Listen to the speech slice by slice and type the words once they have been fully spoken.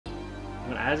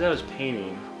And as I was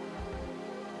painting,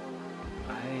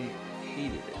 I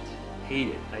hated it.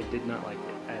 Hated. I did not like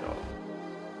it at all.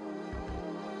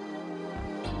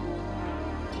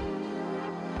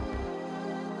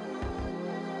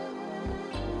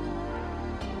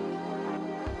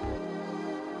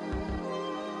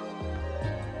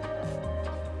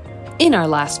 In our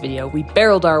last video, we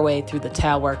barreled our way through the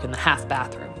tile work in the half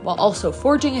bathroom, while also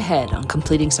forging ahead on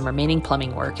completing some remaining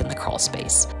plumbing work in the crawl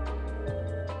space.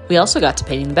 We also got to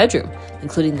painting the bedroom,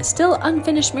 including the still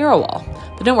unfinished mural wall.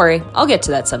 But don't worry, I'll get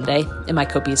to that someday, in my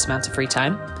copious amounts of free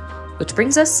time. Which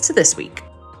brings us to this week.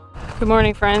 Good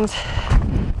morning, friends.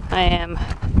 I am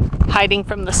hiding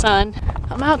from the sun.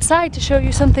 I'm outside to show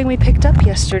you something we picked up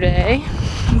yesterday.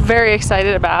 I'm very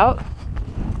excited about.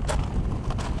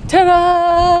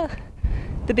 Ta-da!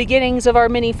 The beginnings of our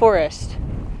mini forest.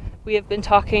 We have been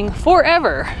talking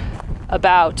forever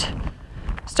about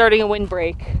starting a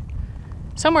windbreak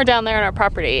somewhere down there on our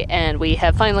property, and we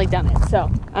have finally done it.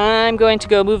 So I'm going to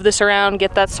go move this around,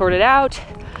 get that sorted out.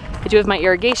 I do have my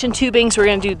irrigation tubing, so we're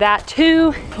gonna do that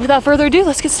too. Without further ado,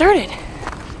 let's get started.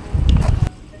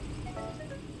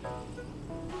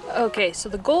 Okay, so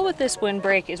the goal with this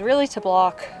windbreak is really to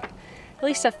block, at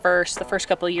least at first, the first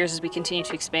couple of years as we continue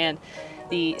to expand,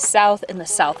 the south and the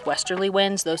southwesterly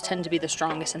winds. Those tend to be the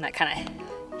strongest and that kind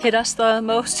of hit us the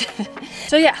most.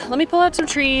 So yeah, let me pull out some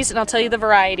trees and I'll tell you the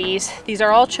varieties. These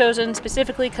are all chosen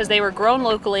specifically because they were grown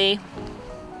locally,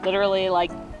 literally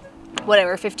like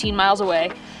whatever, 15 miles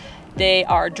away. They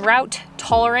are drought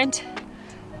tolerant,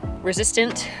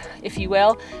 resistant, if you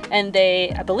will, and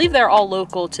I believe they're all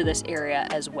local to this area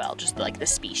as well, just like the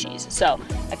species. So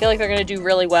I feel like they're gonna do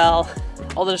really well.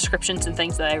 All the descriptions and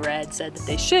things that I read said that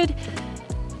they should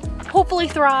hopefully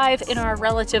thrive in our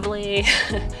relatively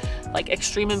like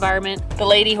extreme environment. The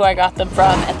lady who I got them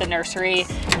from at the nursery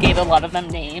gave a lot of them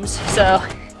names. So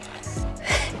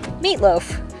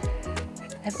Meatloaf,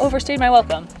 I've overstayed my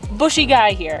welcome. Bushy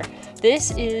guy here.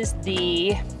 This is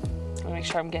the, let me make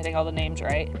sure I'm getting all the names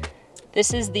right.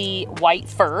 This is the white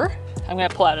fir. I'm gonna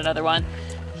pull out another one.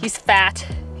 He's fat,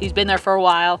 he's been there for a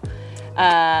while.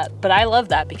 But I love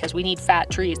that because we need fat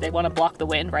trees. They want to block the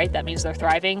wind, right? That means they're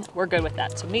thriving. We're good with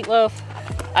that. So Meatloaf,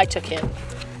 I took him.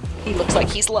 He looks like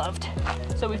he's loved.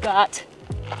 So we've got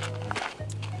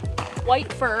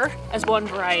white fir as one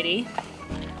variety.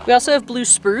 We also have blue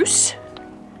spruce.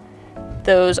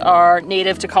 Those are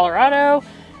native to Colorado.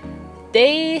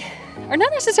 They are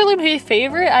not necessarily my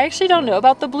favorite. I actually don't know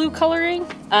about the blue coloring,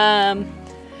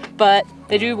 but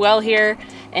they do well here.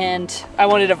 And I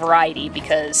wanted a variety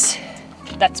because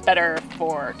that's better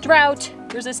for drought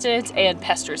resistance and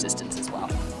pest resistance as well.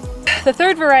 The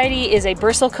third variety is a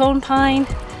bristlecone pine.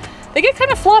 They get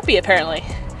kind of floppy apparently,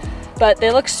 but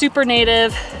they look super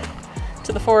native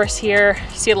to the forest here.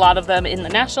 You see a lot of them in the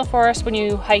national forest when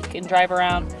you hike and drive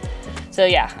around. So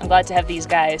yeah, I'm glad to have these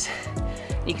guys.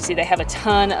 You can see they have a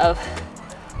ton of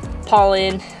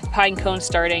pollen, pine cones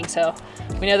starting, so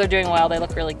we know they're doing well. They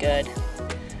look really good.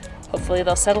 Hopefully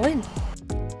they'll settle in.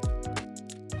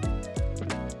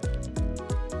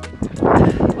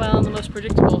 Well, the most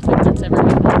predictable thing that's ever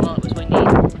happened while it was windy,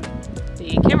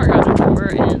 the camera got knocked over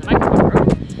and the microphone broke.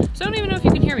 So I don't even know if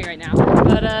you can hear me right now,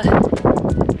 but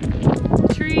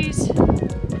trees,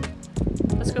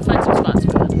 let's go find some spots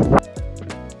for them.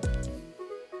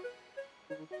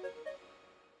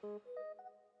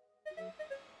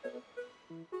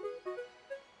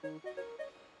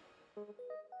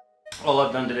 All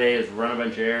I've done today is run a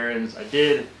bunch of errands. I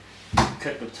did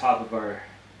cut the top of our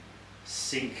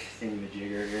sink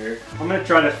thingamajigger here. I'm gonna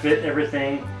try to fit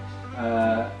everything.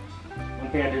 One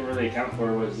thing I didn't really account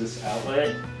for was this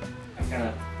outlet. I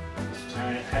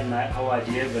had that whole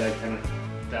idea, but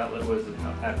the outlet was an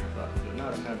afterthought. But now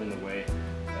it's kind of in the way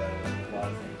of a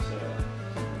lot of things. So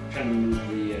I'm trying to move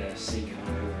the sink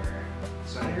on over.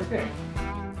 So here we go.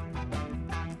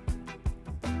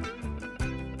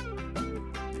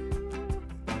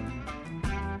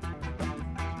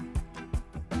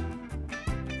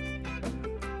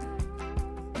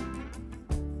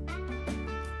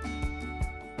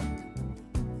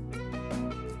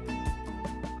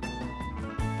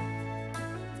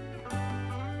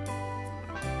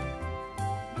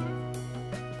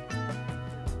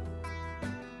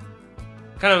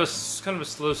 Kind of a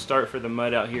slow start for the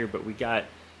mud out here, but we got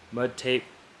mud tape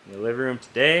in the living room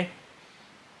today.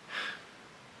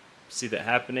 See that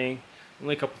happening.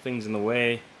 Only a couple things in the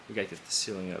way. We got to get the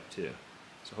ceiling up too.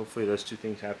 So hopefully those two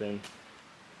things happen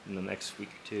in the next week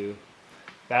or two.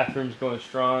 Bathroom's going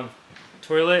strong.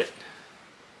 Toilet,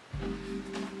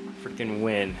 freaking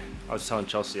win. I was telling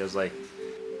Chelsea, I was like,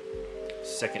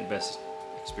 second best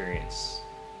experience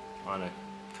on a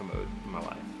commode in my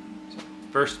life. So,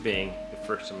 first being the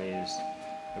first time I used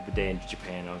a bidet in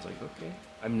Japan. I was like, okay.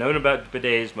 I've known about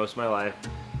bidets most of my life,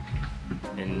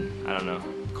 and I don't know,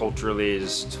 culturally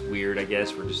it's weird, I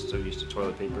guess. We're just so used to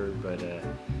toilet paper, but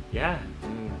yeah,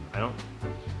 I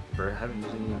haven't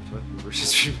used any toilet paper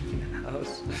since we've been in the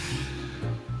house.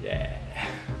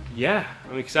 Yeah,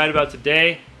 I'm excited about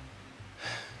today.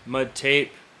 Mud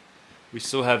tape. We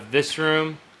still have this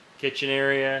room, kitchen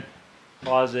area,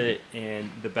 closet, and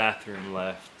the bathroom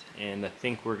left. And I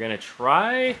think we're gonna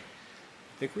try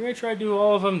to do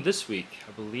all of them this week.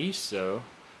 I believe so.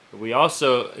 But we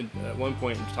also, at one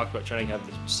point, talked about trying to have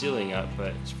the ceiling up,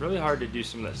 but it's really hard to do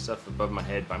some of that stuff above my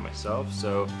head by myself.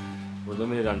 So we're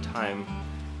limited on time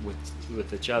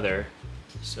with each other.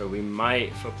 So we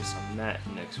might focus on that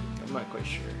next week. I'm not quite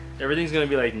sure. Everything's gonna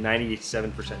be like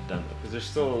 97% done though, because there's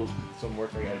still some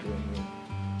work I gotta do in here.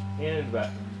 And in the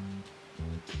bathroom.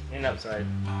 And outside.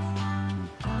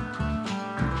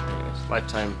 Anyways,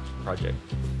 lifetime project.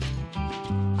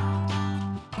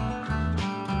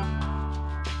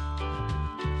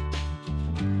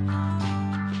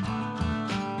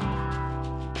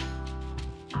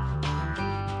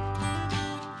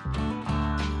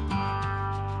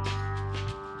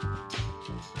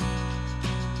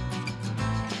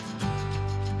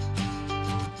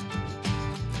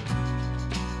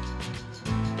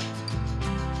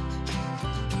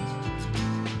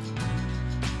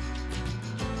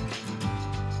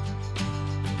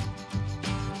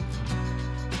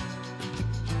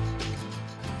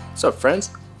 What's up, friends?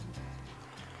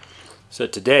 So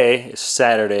today is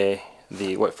Saturday,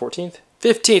 the what, 14th?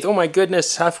 15th! Oh my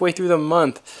goodness, halfway through the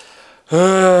month.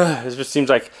 It just seems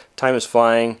like time is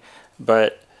flying,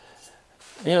 but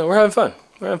you know, we're having fun.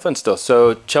 We're having fun still.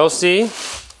 So Chelsea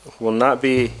will not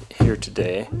be here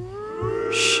today.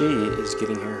 She is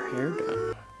getting her hair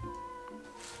done.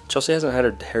 Chelsea hasn't had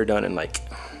her hair done in like,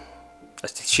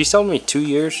 she told me 2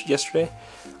 years yesterday.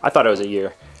 I thought it was a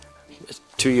year.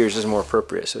 2 years is more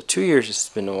appropriate. So 2 years has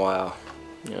been a while.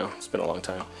 You know, it's been a long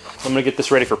time. I'm gonna get this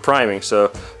ready for priming.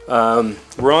 So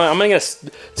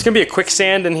it's gonna be a quick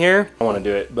sand in here. I want to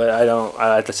do it, but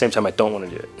at the same time, I don't want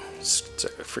to do it. It's a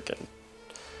freaking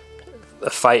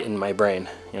fight in my brain.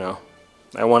 You know,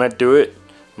 I want to do it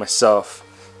myself,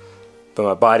 but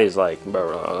my body's like,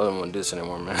 bro, I don't want to do this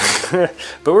anymore, man.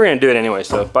 But we're gonna do it anyway.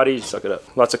 So body, suck it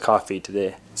up. Lots of coffee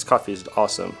today. This coffee is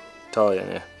awesome. Tell you,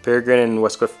 yeah. Peregrine in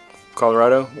Westcliff,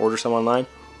 Colorado. Order some online.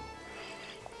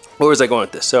 Where was I going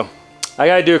with this? So I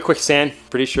gotta do a quick sand.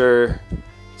 Pretty sure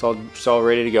it's all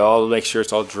ready to go. I'll make sure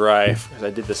it's all dry because I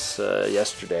did this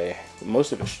yesterday. But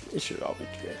most of it should all be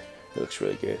good. It looks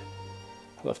really good.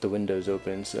 I left the windows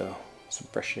open so some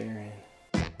fresh air in.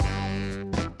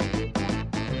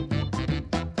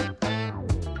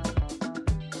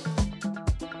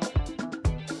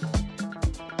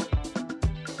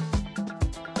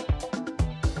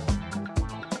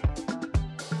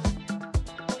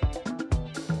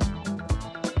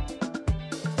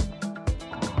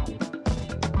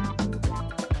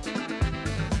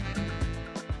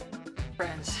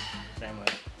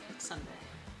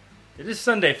 It is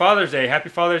Sunday, Father's Day. Happy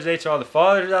Father's Day to all the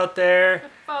fathers out there.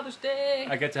 Happy Father's Day.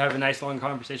 I got to have a nice long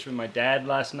conversation with my dad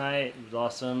last night. It was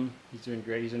awesome. He's doing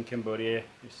great. He's in Cambodia.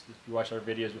 If you watched our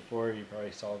videos before, you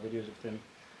probably saw videos with him.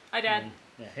 Hi, Dad. And,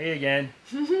 yeah, hey again.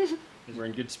 We're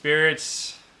in good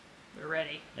spirits. We're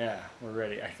ready. Yeah, we're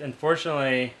ready.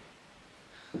 Unfortunately,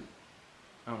 I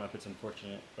don't know if it's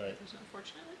unfortunate, but... It's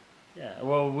unfortunate? Yeah,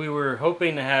 well, we were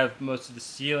hoping to have most of the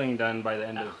ceiling done by the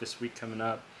end of this week coming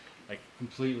up. Like,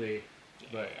 completely.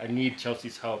 But I need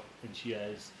Chelsea's help, and she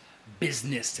has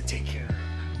business to take care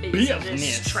of.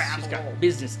 Business travel. She's got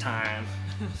business time.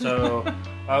 So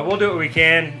we'll do what we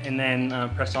can, and then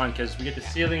press on, because we get the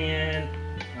ceiling in.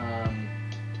 And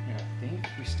I think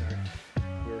we start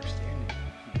where we're standing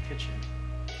in the kitchen.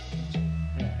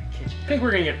 Yeah, kitchen. I think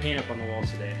we're going to get paint up on the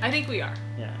walls today. I think we are.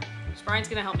 Yeah. So Brian's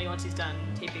going to help me once he's done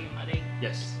taping and mudding.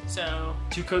 Yes. So...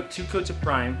 Two coats of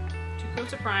prime. 2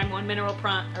 coats of prime, 1 mineral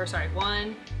prime, or sorry,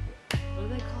 1... What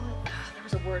do they call it? There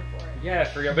was a word for it. Yeah, I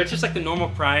forgot. But it's just like the normal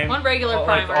prime. 1 regular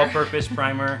primer. Like all-purpose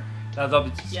primer. That'll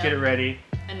just get it ready.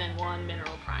 And then 1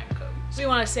 mineral prime coat. We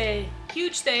want to say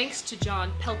huge thanks to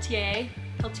John Peltier.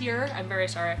 I'm very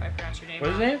sorry if I pronounced your name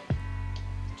wrong. What's his name?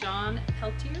 John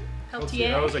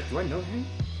Peltier? I was like, do I know him?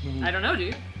 I don't know,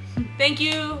 dude. Thank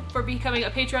you for becoming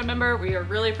a Patreon member. We are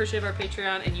really appreciative of our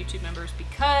Patreon and YouTube members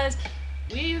because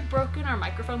we've broken our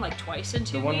microphone like twice in 2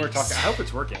 weeks. The one we're talking, I hope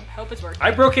it's working. Hope it's working.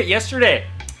 I broke it yesterday.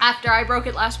 After I broke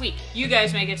it last week. You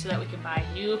guys make it so that we can buy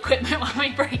new equipment when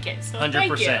we break it. So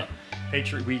 100%.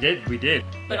 thank you. We did.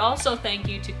 But also thank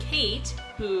you to Kate,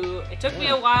 who, it took me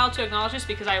a while to acknowledge this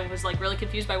because I was like really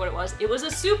confused by what it was. It was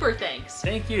a super thanks.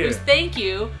 Thank you. It was thank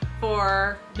you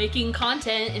for making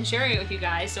content and sharing it with you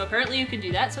guys. So apparently you can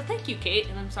do that. So thank you, Kate.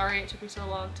 And I'm sorry it took me so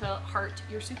long to heart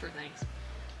your super thanks.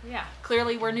 But yeah,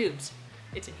 clearly we're noobs.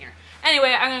 It's in here.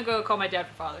 Anyway, I'm gonna go call my dad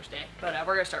for Father's Day, but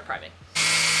we're gonna start priming.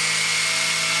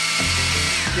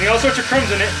 Getting all sorts of crumbs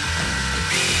in it.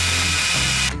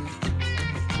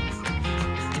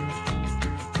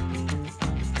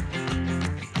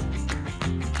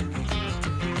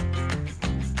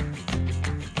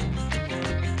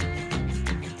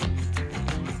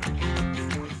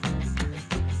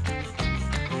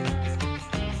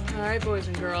 Alright, boys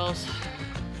and girls.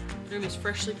 The room is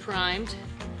freshly primed.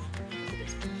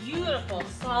 This beautiful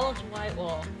solid white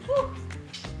wall. Whew.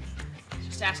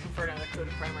 Just asking for another coat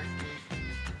of primer.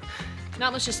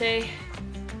 Not much to say.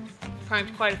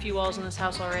 Primed quite a few walls in this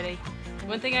house already.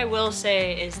 One thing I will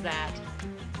say is that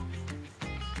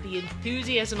the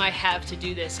enthusiasm I have to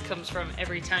do this comes from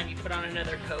every time you put on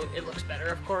another coat. It looks better,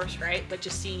 of course, right? But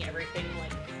just seeing everything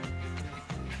like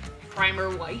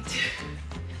primer white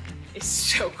is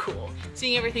so cool.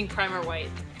 Seeing everything primer white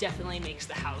definitely makes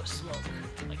the house look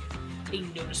like a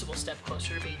noticeable step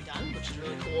closer to being done, which is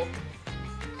really cool.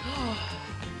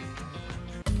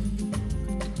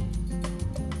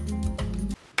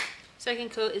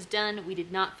 Second coat is done. We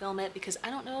did not film it because I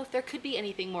don't know if there could be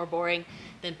anything more boring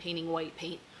than painting white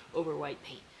paint over white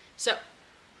paint. So,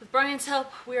 with Brian's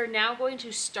help, we are now going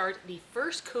to start the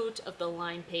first coat of the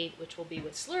line paint, which will be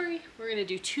with slurry. We're gonna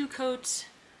do 2 coats.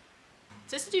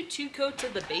 It says to do 2 coats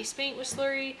of the base paint with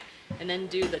slurry, and then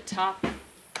do the top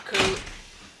coat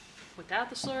without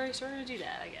the slurry, so we're gonna do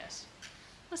that, I guess.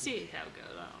 Let's see how it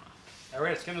goes, I don't know.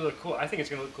 Alright, it's gonna look cool. I think it's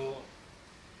gonna look cool.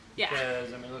 Yeah.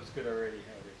 Because, I mean, it looks good already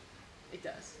how it is. It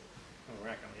does. Oh, we're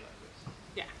not gonna leave like this.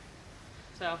 Yeah.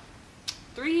 So,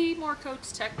 3 more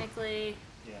coats technically.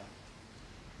 Yeah.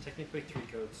 Technically 3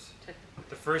 coats.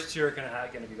 The first 2 are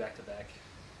gonna be back to back.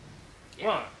 Yeah.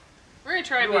 Come on. We're gonna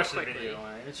try and watch move the quickly. video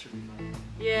line. It should be fun.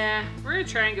 Yeah, we're gonna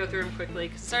try and go through them quickly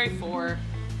because it's already 4.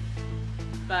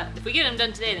 But if we get them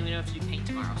done today, then we don't have to do paint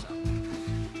tomorrow. So.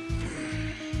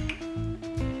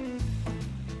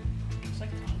 It's like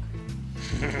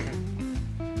concrete.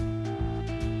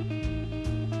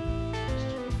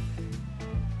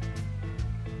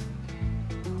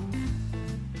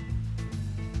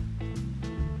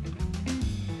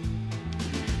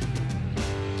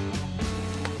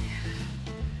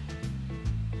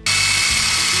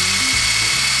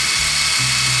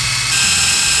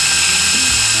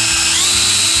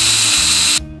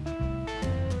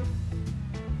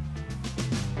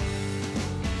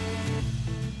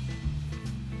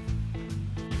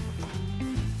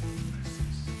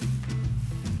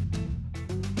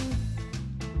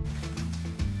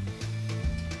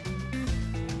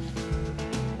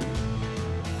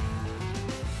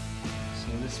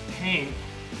 Paint.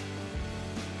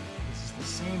 This is the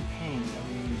same paint that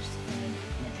we used in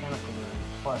mechanical room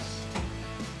plus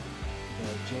the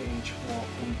JH wall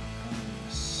paint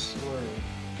slurry.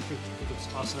 I think it's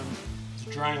awesome. It's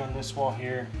drying on this wall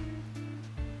here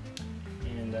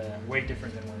and way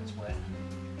different than when it's wet.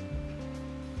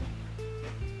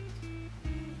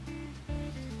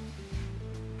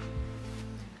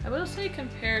 I will say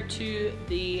compared to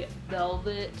the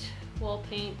velvet wall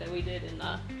paint that we did in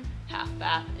the half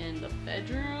bath in the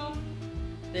bedroom,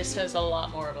 this has a lot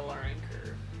more of a learning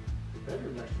curve. The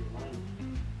bedroom's actually lined.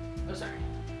 Oh, sorry.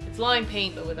 It's lime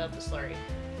paint, but without the slurry.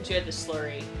 Once you add the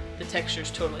slurry, the texture's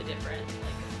totally different.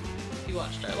 Like, if you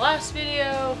watched our last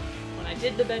video, when I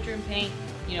did the bedroom paint,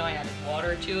 you know, I added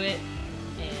water to it,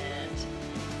 and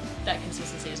that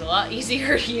consistency is a lot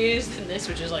easier to use than this,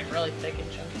 which is like really thick and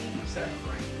chunky. So,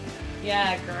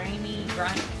 yeah, grainy.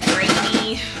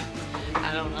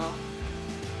 I don't know.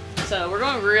 So we're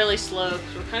going really slow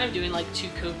because we're kind of doing like 2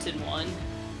 coats in one,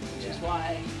 which is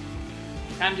why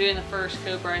I'm doing the first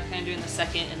coat, Brian's kind of doing the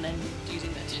second, and then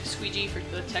using the squeegee for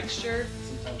the texture.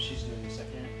 Sometimes she's doing the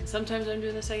second. Sometimes I'm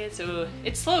doing the second, so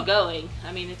it's slow going.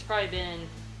 I mean, it's probably been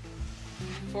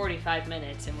 45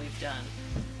 minutes and we've done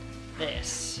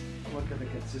this. Look at the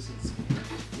consistency.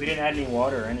 We didn't add any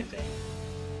water or anything.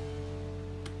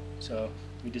 So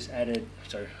we just added,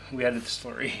 we added the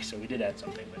slurry, so we did add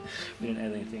something, but we didn't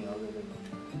add anything other than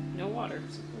no water.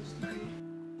 It's supposed to be.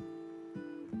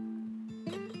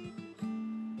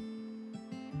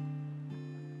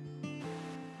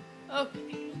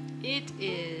 Okay, it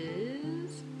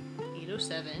is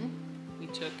 8:07. We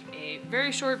took a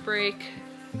very short break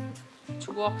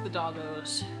to walk the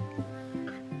doggos.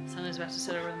 Sun is about to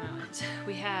set over the mountains.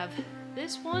 We have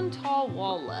this one tall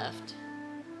wall left.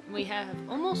 We have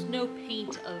almost no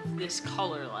paint of this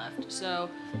color left, so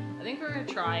I think we're gonna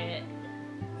try it.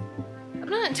 I'm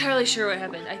not entirely sure what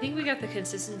happened. I think we got the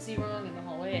consistency wrong in the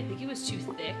hallway. I think it was too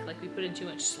thick, like we put in too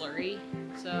much slurry.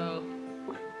 So,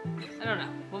 I don't know.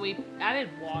 When we added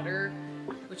water,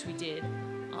 which we did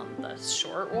on the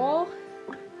short wall,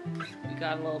 we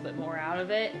got a little bit more out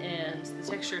of it, and the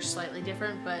texture is slightly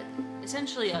different, but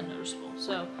essentially unnoticeable.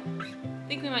 So, I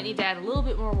think we might need to add a little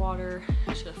bit more water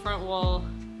to the front wall,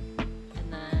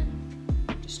 and then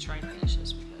just try and finish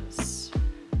this because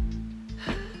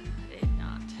I did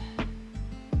not have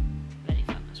any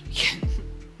fun this weekend.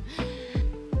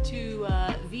 To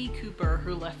V Cooper,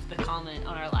 who left the comment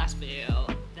on our last video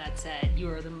that said, "You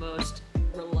are the most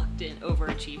reluctant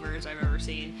overachievers I've ever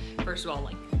seen." First of all,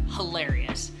 like,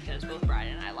 hilarious, because both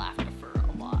Brian and I laughed for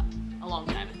a long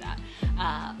time at that.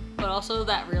 But also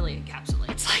that really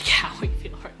encapsulates like how we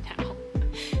feel right now.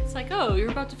 It's like, oh, you're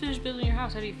about to finish building your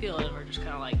house, how do you feel? And we're just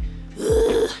kind of like,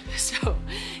 ugh. So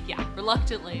yeah,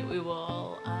 reluctantly we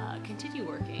will continue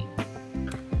working.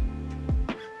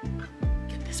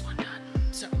 Get this one done.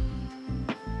 So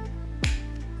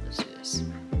let's do this.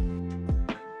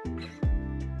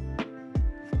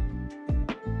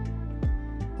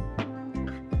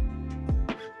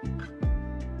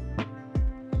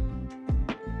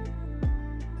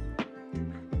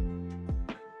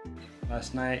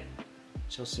 Last night,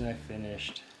 Chelsea and I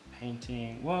finished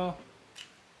painting. Well,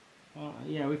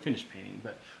 yeah, we finished painting,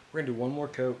 but we're gonna do one more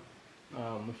coat.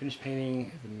 We finished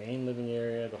painting the main living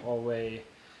area, the hallway,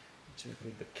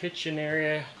 the kitchen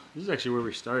area. This is actually where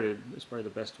we started. This is probably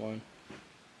the best one.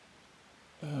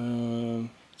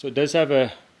 So it does have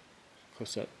a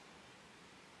close up.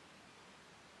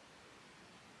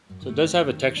 So it does have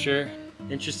a texture.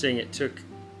 Interesting. It took.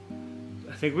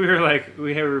 I think we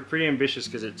were pretty ambitious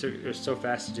because it was so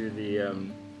fast to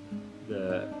do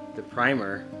the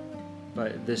primer,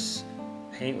 but this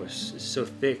paint was so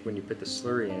thick when you put the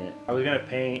slurry in it. I was gonna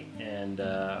paint and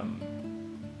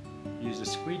use the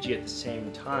squeegee at the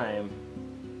same time,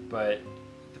 but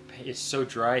it's so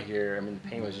dry here. I mean, the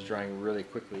paint was just drying really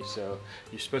quickly, so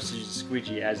you're supposed to use the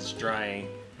squeegee as it's drying,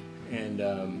 and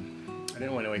I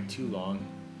didn't want to wait too long.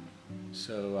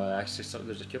 So actually,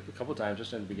 there's a couple times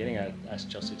just in the beginning I asked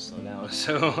Chelsea to slow down.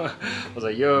 So I was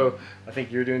like, "Yo, I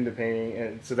think you're doing the painting,"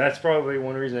 and so that's probably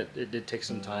one reason it did take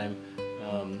some time.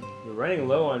 We're running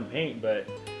low on paint, but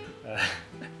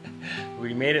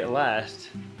we made it last.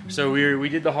 So we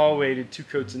did the hallway, did 2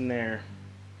 coats in there,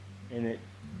 and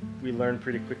we learned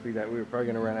pretty quickly that we were probably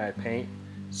going to run out of paint.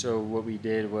 So what we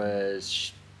did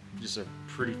was just a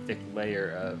pretty thick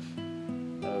layer of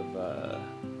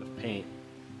paint.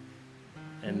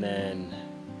 And then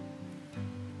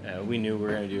we knew we were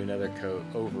going to do another coat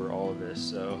over all of this.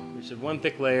 So we said one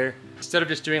thick layer. Instead of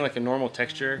just doing like a normal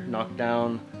texture, knock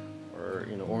down, or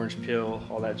orange peel,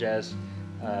 all that jazz,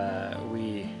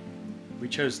 we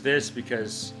chose this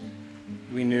because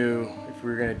we knew if we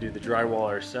were going to do the drywall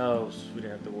ourselves, we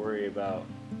didn't have to worry about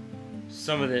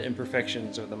some of the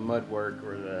imperfections of the mud work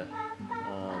or the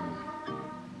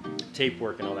tape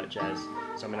work and all that jazz.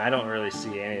 So I mean, I don't really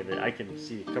see any of it. I can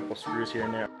see a couple screws here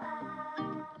and there.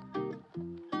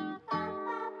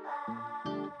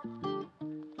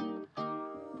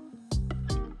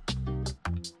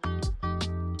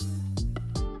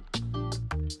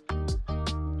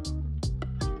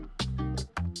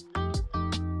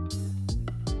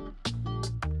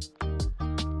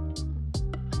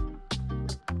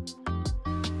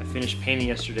 I finished painting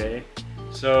yesterday,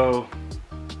 so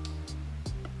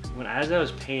as I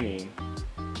was painting,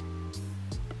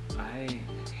 I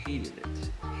hated it.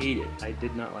 I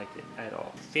did not like it at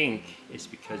all. I think it's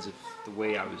because of the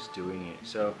way I was doing it.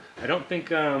 So I don't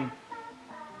think, I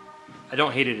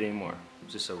don't hate it anymore.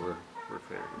 Just so we're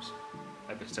clear.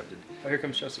 I've accepted. Oh, here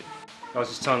comes Chelsea. I was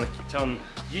just telling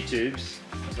YouTubes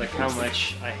like how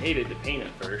much I hated the paint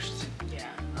at first. Yeah.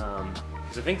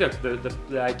 Because I think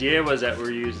the idea was that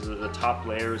we're using the top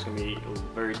layer was going to be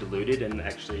very diluted, and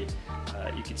actually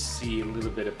you could see a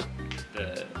little bit of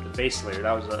the base layer.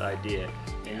 That was the idea.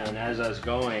 And then as I was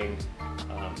going,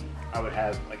 I would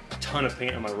have like a ton of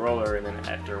paint on my roller, and then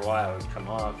after a while it would come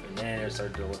off, and then it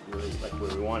started to look really like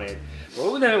what we wanted.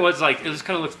 Well, then it was like, it just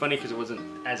kind of looked funny because it wasn't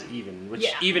as even, which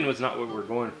even was not what we were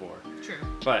going for. True.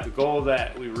 But the goal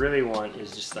that we really want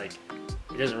is just like,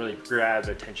 it doesn't really grab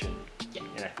attention. Yeah.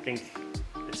 And I think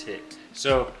it's hit.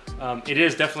 So it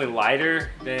is definitely lighter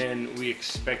than we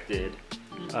expected.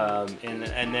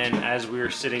 And then as we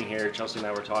were sitting here, Chelsea and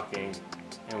I were talking,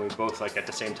 and we both like at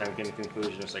the same time came to the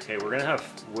conclusion, it's like, hey, we're gonna have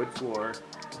wood floor,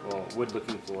 well, wood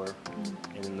looking floor,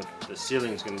 and the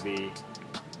ceiling's gonna be,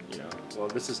 well,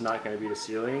 this is not gonna be the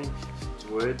ceiling, so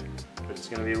wood, but it's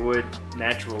going to be a wood,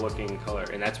 natural looking color,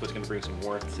 and that's what's going to bring some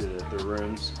warmth to the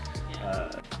rooms.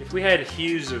 If we had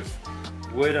hues of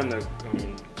wood on the,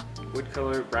 wood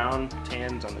color, brown,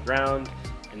 tans on the ground,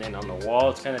 and then on the wall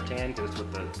it's kind of tan because it's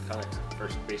what the kind of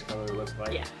first base color looks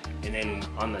like. Yeah. And then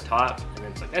on the top, and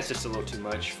then it's like that's just a little too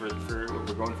much for what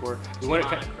we're going for. We want it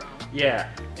kind of, yeah.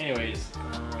 Anyways,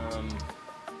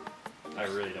 I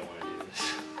really don't want to do this.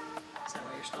 Is that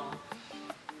why you're stalling?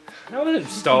 I wasn't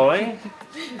stalling.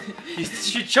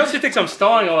 Chelsea thinks I'm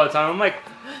stalling all the time. I'm like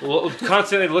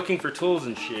constantly looking for tools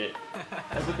and shit.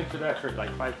 I was looking for that for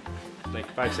like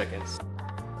five seconds.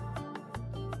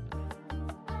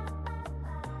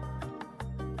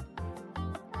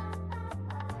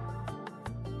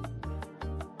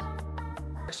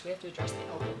 First, we have to address the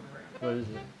elbow in the room. What is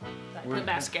it? I put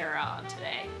mascara on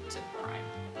today to prime.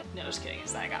 No, just kidding.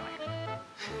 It's that I got my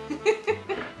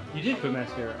hair. You did put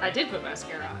mascara on. I did put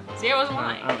mascara on. See, I wasn't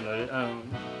lying. I don't know.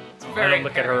 I don't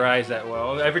look at her eyes that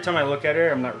well. Every time I look at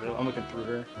her, I'm looking through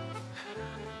her.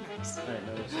 Nice. I didn't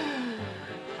notice.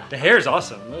 The hair is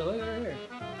awesome. Look at her hair.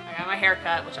 I got my hair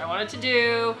cut, which I wanted to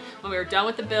do when we were done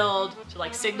with the build to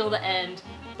like signal the end,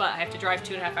 but I have to drive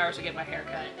 2.5 hours to get my hair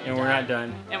cut. And we're not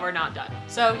done. And we're not done.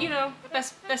 So, you know,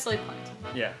 best laid plans.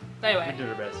 Yeah. But anyway. We did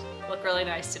our best. Look really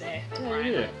nice today. Yeah,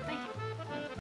 you did. Thank you.